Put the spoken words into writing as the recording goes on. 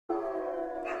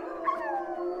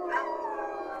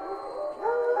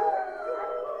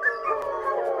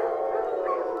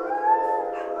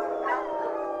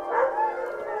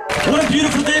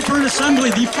beautiful day for an assembly,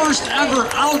 the first ever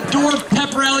outdoor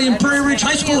pep rally in Prairie Ridge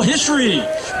High School history.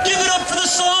 Give it up for the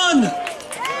sun!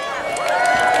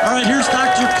 All right, here's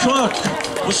Dr.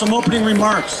 Koch with some opening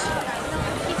remarks.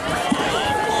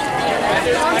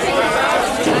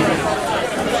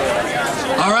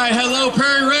 All right, hello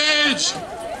Prairie Ridge!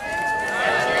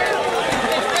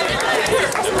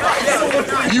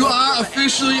 You are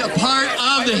officially a part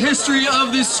of the history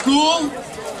of this school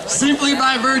simply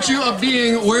by virtue of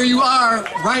being where you are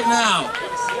right now.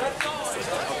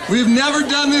 We've never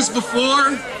done this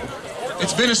before.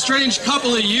 It's been a strange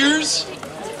couple of years.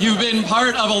 You've been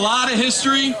part of a lot of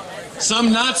history,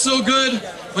 some not so good,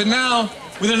 but now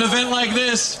with an event like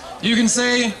this, you can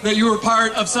say that you were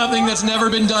part of something that's never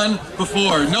been done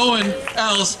before. No one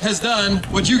else has done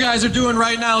what you guys are doing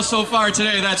right now so far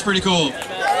today. That's pretty cool.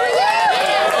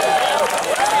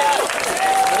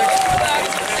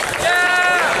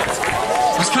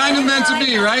 It's kind of meant to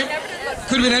be, right?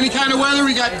 Could have been any kind of weather.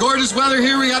 We got gorgeous weather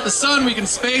here. We got the sun. We can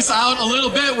space out a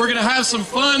little bit. We're going to have some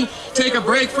fun, take a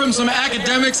break from some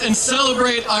academics, and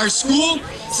celebrate our school,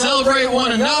 celebrate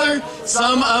one another,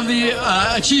 some of the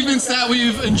achievements that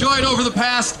we've enjoyed over the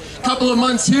past couple of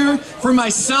months here. For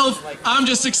myself, I'm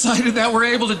just excited that we're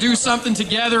able to do something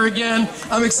together again.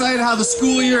 I'm excited how the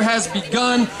school year has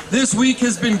begun. This week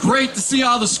has been great to see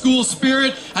all the school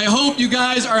spirit. I hope you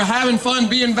guys are having fun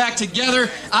being back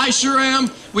together. I sure am.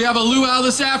 We have a luau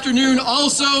this afternoon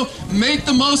also. Make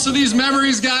the most of these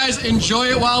memories, guys. Enjoy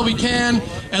it while we can.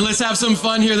 And let's have some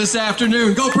fun here this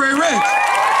afternoon. Go Prairie Ridge!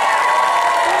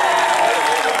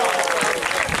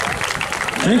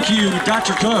 Thank you,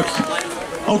 Dr. Koch.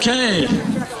 Okay,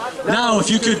 now if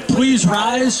you could please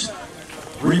rise,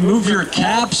 remove your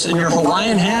caps and your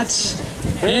Hawaiian hats,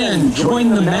 and join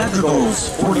the madrigals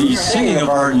for the singing of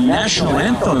our national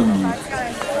anthem.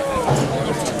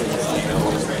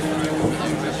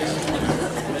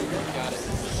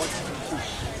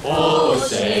 Oh,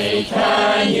 say,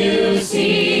 can you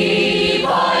see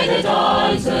by the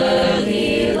dawn's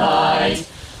early light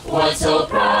what so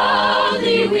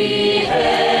proudly we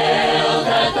hailed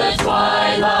at the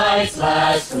twilight's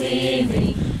last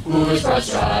gleaming, whose broad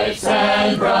stripes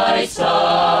and bright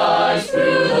stars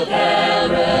through the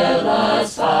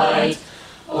perilous fight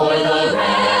o'er the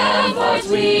ramparts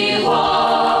we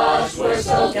watched were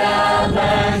so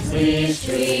gallantly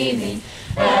streaming,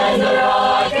 and the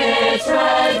rocket's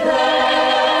red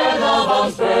glare, the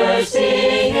bombs bursting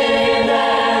in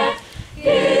air,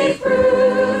 gave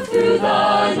proof through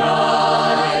the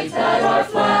night that our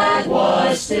flag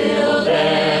was still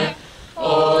there.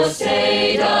 Oh,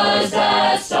 say does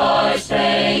that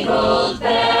star-spangled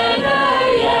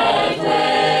banner yet